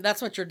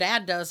what your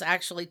dad does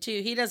actually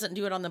too. He doesn't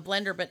do it on the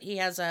blender, but he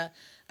has a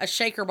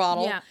shaker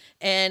bottle, Yeah.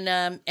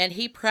 and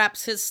he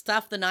preps his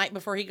stuff the night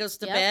before he goes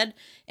to Yep. bed,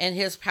 and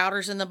his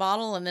powder's in the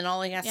bottle, and then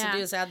all he has to do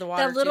is add the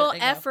water. That little to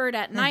it and go. effort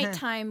at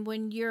nighttime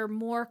when you're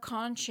more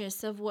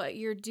conscious of what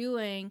you're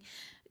doing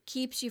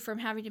keeps you from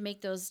having to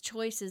make those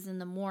choices in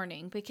the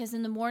morning, because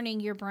in the morning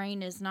your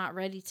brain is not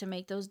ready to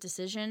make those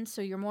decisions,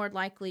 so you're more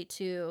likely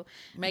to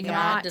Make a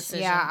not- bad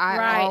decision. Yeah, I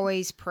Right.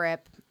 always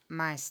prep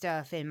my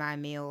stuff and my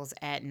meals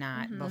at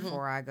night Mm-hmm.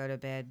 before I go to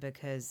bed,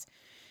 because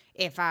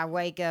if I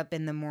wake up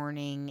in the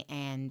morning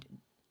and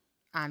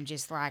I'm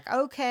just like,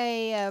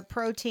 okay, a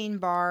protein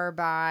bar,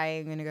 bye,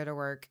 I'm gonna go to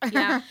work.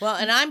 Yeah. Well,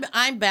 and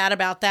I'm bad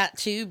about that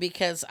too,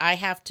 because I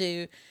have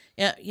to,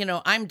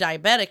 I'm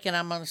diabetic and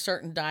I'm on a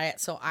certain diet,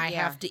 so I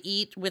Yeah. have to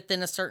eat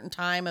within a certain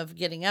time of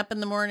getting up in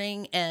the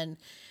morning, and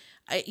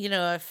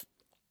if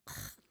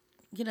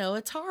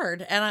it's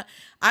hard. And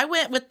I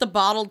went with the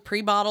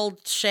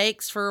pre-bottled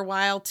shakes for a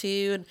while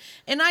too.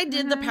 And I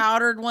did the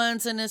powdered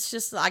ones, and it's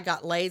just, I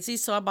got lazy.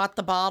 So I bought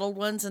the bottled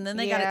ones, and then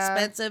they got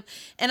expensive,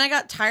 and I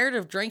got tired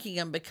of drinking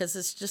them because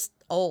it's just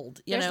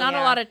old. There's not a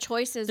lot of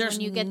choices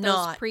when you get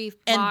those pre-boxed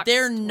and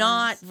they're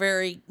not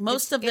ones.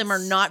 most of them are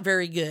not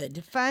very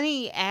good.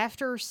 Funny,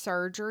 after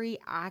surgery,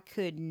 I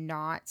could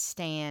not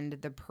stand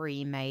the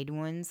pre-made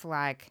ones.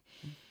 Like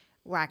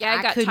I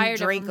I got couldn't tired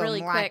of drink them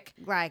really quick.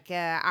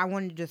 I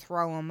wanted to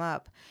throw them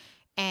up,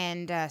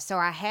 and so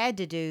I had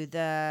to do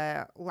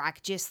the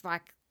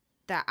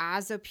the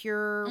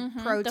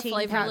Isopure protein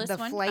flavorless the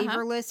one.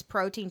 flavorless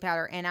protein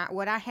powder. And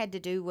what I had to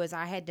do was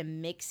I had to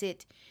mix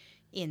it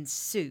in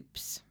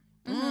soups.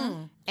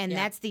 And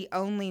that's the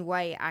only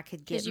way I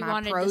could get you my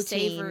wanted protein. the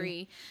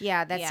savory.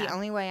 Yeah, that's the Yeah.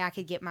 only way I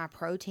could get my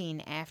protein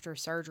after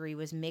surgery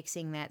was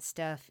mixing that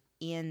stuff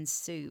in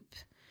soup.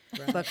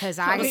 Because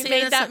We see,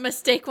 made that's that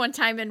mistake one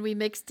time, and we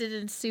mixed it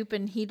in soup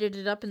and heated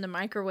it up in the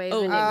microwave,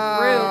 and it Oh.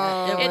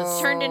 grew. It It was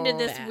turned into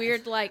this bad.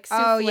 weird like Oh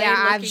souffle yeah,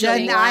 I've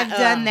looking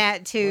done thing.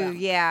 that too. Well.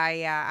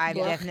 Yeah, I've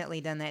Well, definitely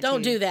done that.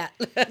 Don't too. do that.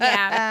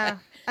 Yeah.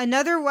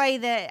 Another way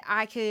that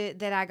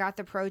I got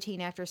the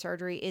protein after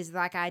surgery is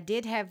like I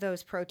did have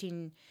those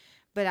protein,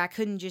 but I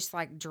couldn't just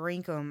like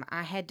drink them.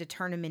 I had to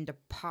turn them into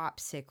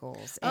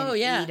popsicles and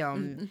eat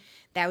them.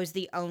 That was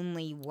the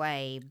only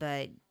way.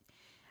 But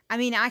I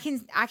mean, I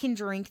can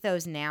drink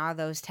those now.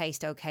 Those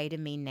taste okay to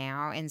me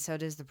now, and so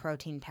does the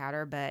protein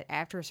powder. But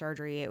after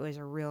surgery, it was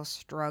a real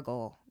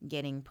struggle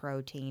getting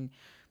protein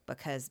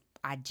because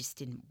I just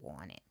didn't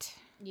want it.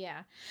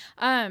 Yeah.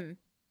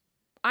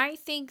 I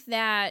think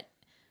that,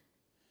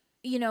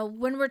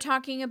 when we're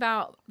talking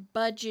about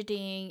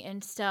budgeting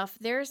and stuff,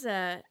 there's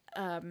a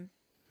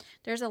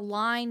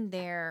line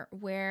there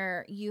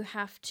where you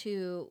have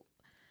to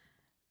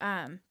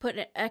put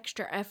an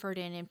extra effort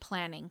in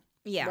planning.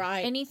 Yeah.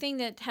 Right. Anything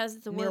that has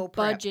the Meal word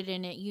prep. budget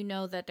in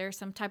it, that there's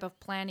some type of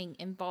planning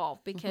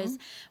involved, because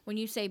when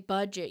you say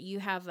budget, you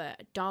have a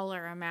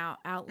dollar amount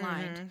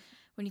outlined.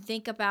 When you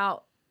think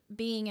about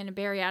being in a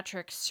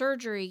bariatric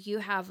surgery, you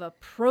have a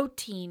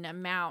protein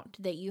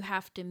amount that you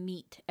have to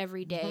meet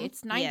every day.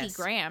 It's 90 Yes.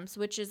 grams,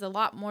 which is a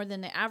lot more than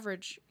the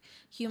average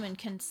human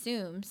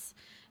consumes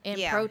in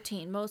Yeah.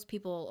 protein. Most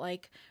people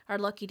are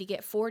lucky to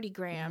get 40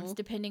 grams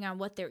depending on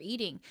what they're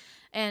eating.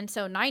 And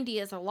so 90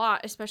 is a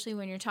lot, especially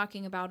when you're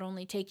talking about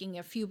only taking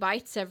a few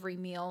bites every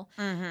meal.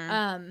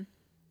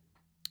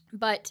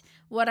 But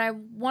what I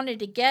wanted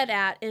to get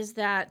at is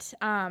that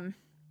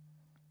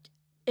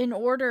in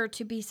order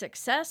to be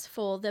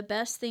successful, the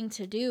best thing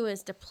to do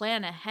is to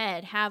plan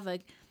ahead, have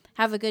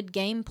a good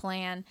game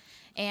plan,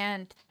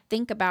 and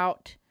think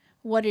about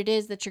what it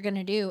is that you're going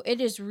to do.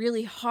 It is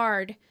really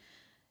hard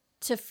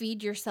to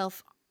feed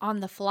yourself on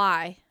the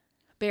fly.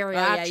 Bariatric.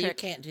 Oh, yeah, you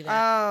can't do that.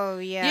 Oh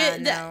yeah,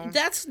 no.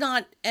 That's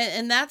not,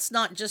 and that's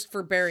not just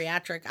for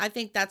bariatric. I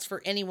think that's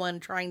for anyone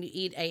trying to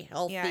eat a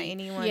healthy,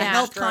 anyone a Yeah.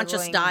 health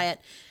conscious struggling. diet,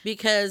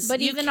 because But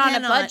you even on a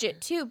cannot-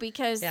 budget too,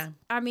 because Yeah.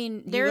 I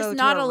mean, go there's to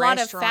not a a lot of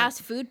restaurant.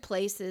 fast food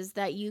places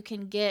that you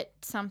can get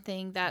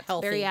something that's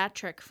Healthy.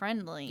 bariatric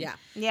friendly. Yeah.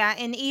 Yeah,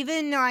 and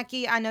even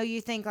I know you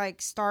think like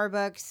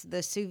Starbucks,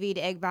 the sous vide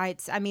egg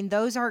bites. I mean,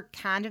 those are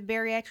kind of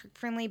bariatric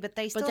friendly, but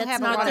they still that's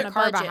have a not lot on of a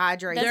budget.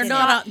 carbohydrates. That's in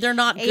not- it. They're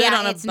not good yeah,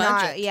 on a it's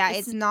budget. Not,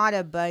 it's not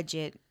a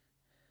budget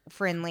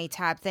friendly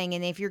type thing.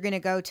 And if you're gonna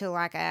go to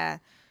like a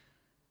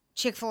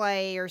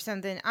Chick-fil-A or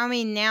something, I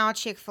mean, now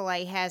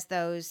Chick-fil-A has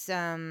those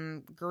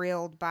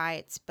grilled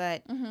bites,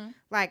 but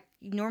like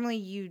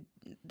normally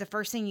the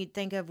first thing you'd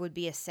think of would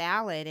be a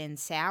salad, and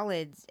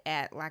salads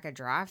at like a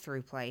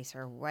drive-through place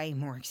are way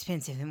more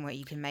expensive than what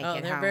you can make Oh,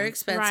 at they're home. very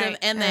expensive, Right.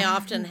 and they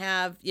often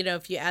have,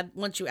 if you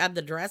once you add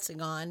the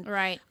dressing on,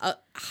 Right. a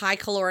high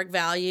caloric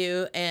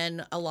value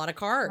and a lot of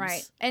carbs.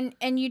 Right.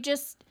 And you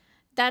just,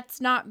 that's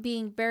not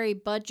being very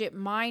budget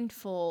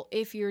mindful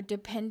if you're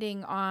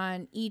depending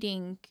on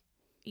eating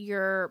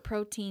your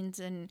proteins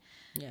and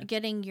Yeah.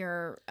 getting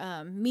your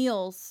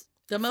meals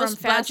The from most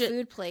fast budget,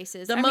 food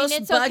places. the I most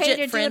mean, it's okay to do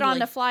it on budget-friendly.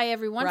 the fly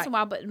every once in Right. a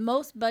while, but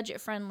most budget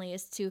friendly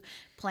is to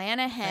plan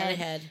ahead,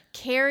 ahead.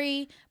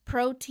 carry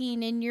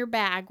protein in your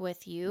bag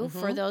with you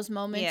for those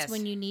moments Yes.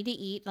 when you need to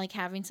eat, like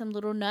having some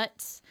little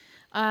nuts.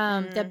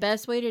 The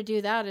best way to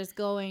do that is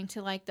going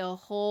to like the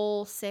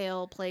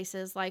wholesale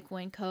places like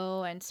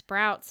Winco and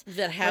Sprouts that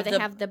where have they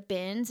have the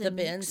bins and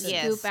bins. scoop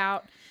Yes.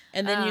 out.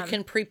 and then you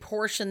can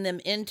pre-portion them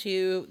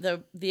into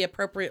the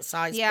appropriate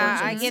size Yeah,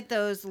 I portions. get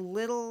those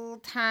little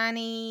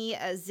tiny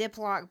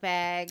Ziploc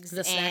bags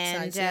The snack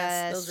and size,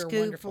 yes, those are scoop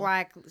wonderful.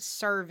 like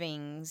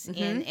servings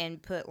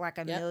and put like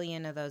a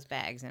million of those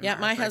bags in. Yeah,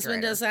 my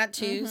husband refrigerator. does that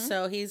too.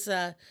 So he's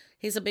a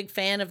big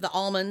fan of the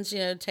almonds.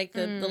 Take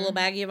the little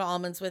baggie of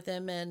almonds with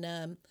him, and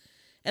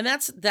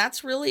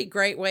that's really a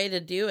great way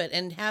to do it,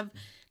 and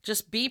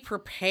just be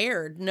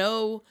prepared.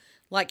 Know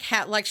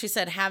like she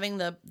said, having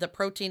the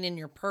protein in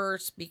your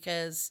purse,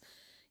 because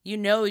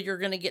you're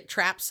going to get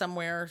trapped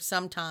somewhere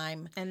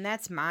sometime. And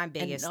that's my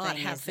biggest not thing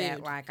have is that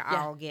food. like Yeah.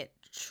 I'll get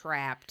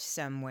trapped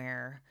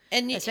somewhere,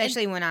 And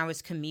especially when I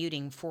was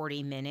commuting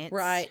 40 minutes.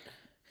 right.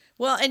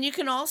 Well, and you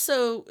can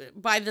also,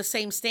 by the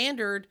same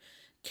standard,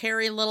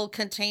 carry little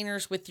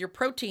containers with your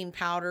protein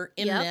powder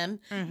in Yep. them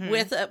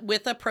Mm-hmm.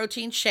 with a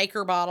protein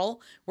shaker bottle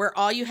where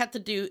all you have to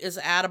do is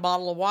add a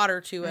bottle of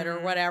water to it or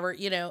whatever,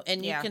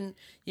 and Yeah.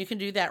 you can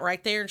do that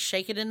right there and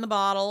shake it in the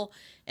bottle,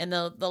 and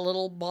the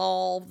little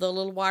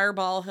wire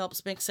ball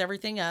helps mix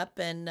everything up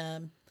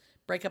and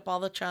break up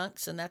all the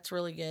chunks, and that's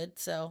really good.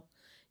 So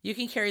you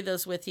can carry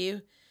those with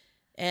you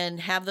and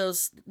have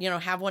those,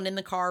 have one in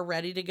the car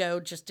ready to go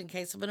just in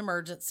case of an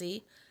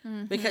emergency,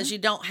 because you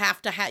don't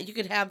have to have, you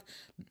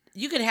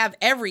could have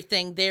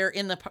everything there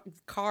in the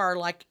car,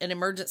 like an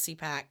emergency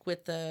pack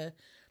with the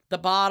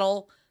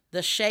bottle,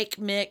 the shake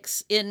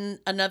mix in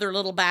another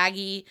little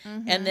baggie,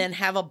 and then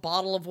have a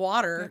bottle of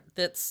water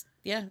that's,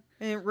 And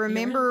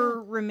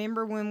remember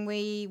when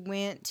we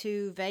went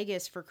to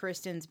Vegas for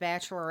Kristen's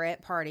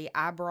bachelorette party?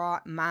 I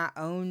brought my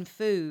own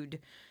food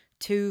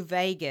to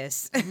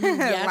Vegas.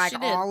 yeah, like she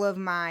did. all of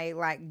my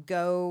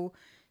go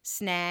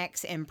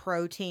snacks and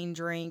protein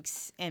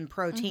drinks and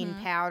protein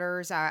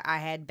powders. I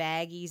had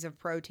baggies of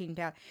protein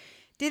powder.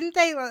 Didn't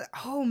they?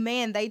 Oh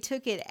man, they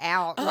took it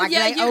out. Oh,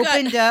 yeah, they you got-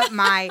 opened up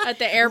my At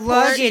the airport.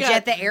 luggage You got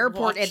at the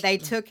airport, and watched they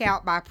took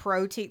out my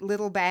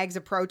little bags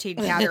of protein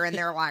powder, and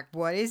they're like,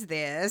 "What is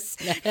this?"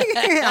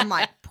 I'm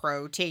like,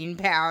 "Protein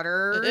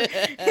powder."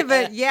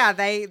 But yeah,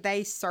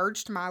 they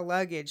searched my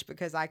luggage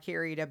because I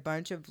carried a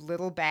bunch of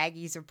little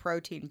baggies of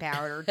protein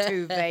powder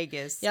to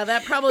Vegas. Yeah,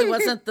 that probably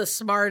wasn't the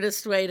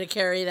smartest way to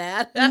carry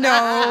that.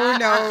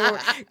 No.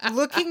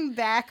 Looking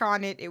back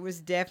on it, it was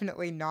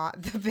definitely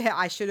not the best.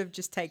 I should have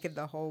just taken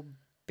the whole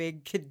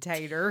big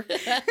container.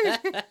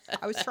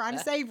 I was trying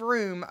to save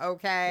room,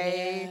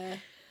 okay?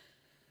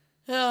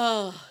 Yeah.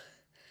 Oh.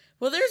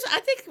 Well, I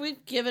think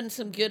we've given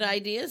some good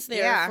ideas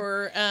there Yeah.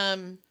 for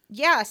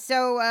Yeah,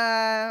 so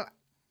I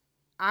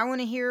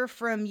want to hear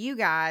from you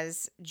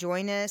guys.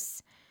 Join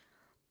us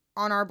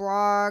on our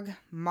blog,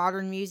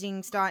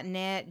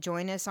 modernmusings.net.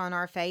 Join us on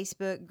our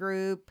Facebook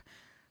group.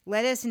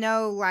 Let us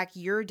know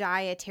your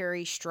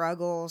dietary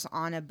struggles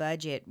on a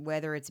budget,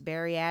 whether it's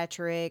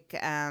bariatric,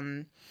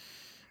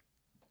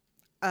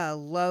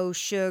 low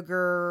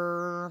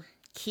sugar,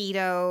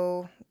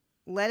 keto.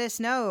 Let us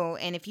know.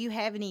 And if you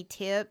have any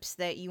tips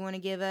that you want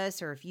to give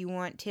us, or if you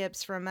want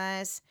tips from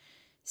us,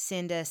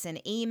 send us an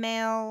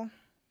email,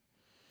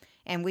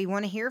 and we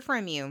want to hear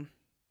from you.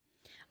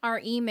 Our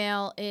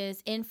email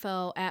is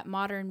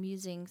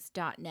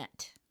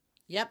info@modernmusings.net.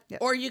 Yep.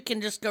 Or you can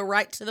just go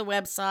right to the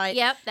website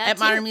Yep, that at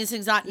too.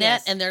 modernmusings.net,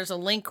 Yes. and there's a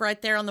link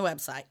right there on the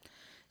website.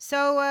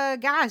 So,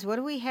 guys, what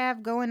do we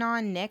have going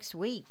on next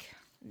week?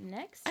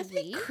 Next I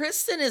think week,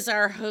 Kristen is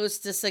our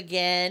hostess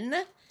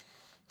again.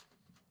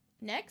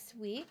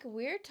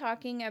 we're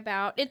talking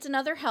about, it's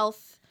another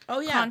health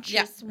Oh, yeah.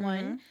 conscious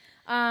one.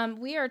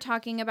 We are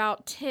talking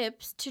about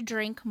tips to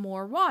drink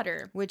more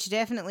water. Which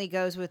definitely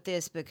goes with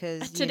this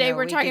because Today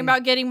we're talking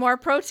about getting more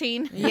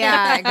protein.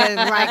 Yeah, 'cause,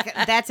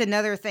 that's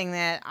another thing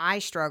that I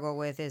struggle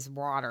with is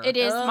water. It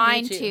is Oh, me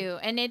mine too. too.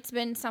 And it's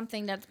been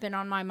something that's been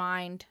on my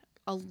mind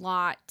a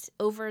lot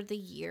over the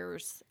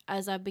years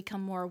as I've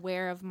become more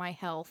aware of my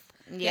health.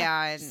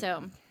 Yeah,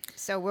 and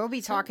So we'll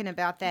be talking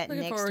about that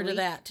Looking next forward week.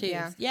 to that, too.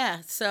 Yeah.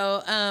 Yeah.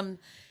 So,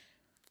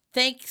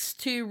 thanks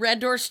to Red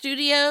Door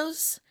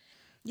Studios.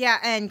 Yeah,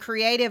 and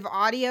Creative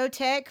Audio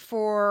Tech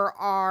for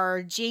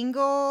our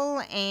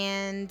jingle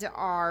and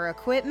our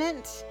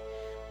equipment.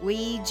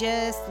 We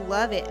just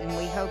love it, and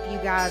we hope you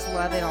guys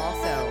love it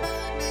also.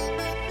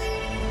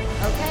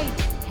 Okay,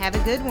 have a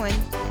good one. see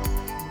you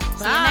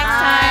next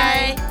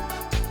time. Bye.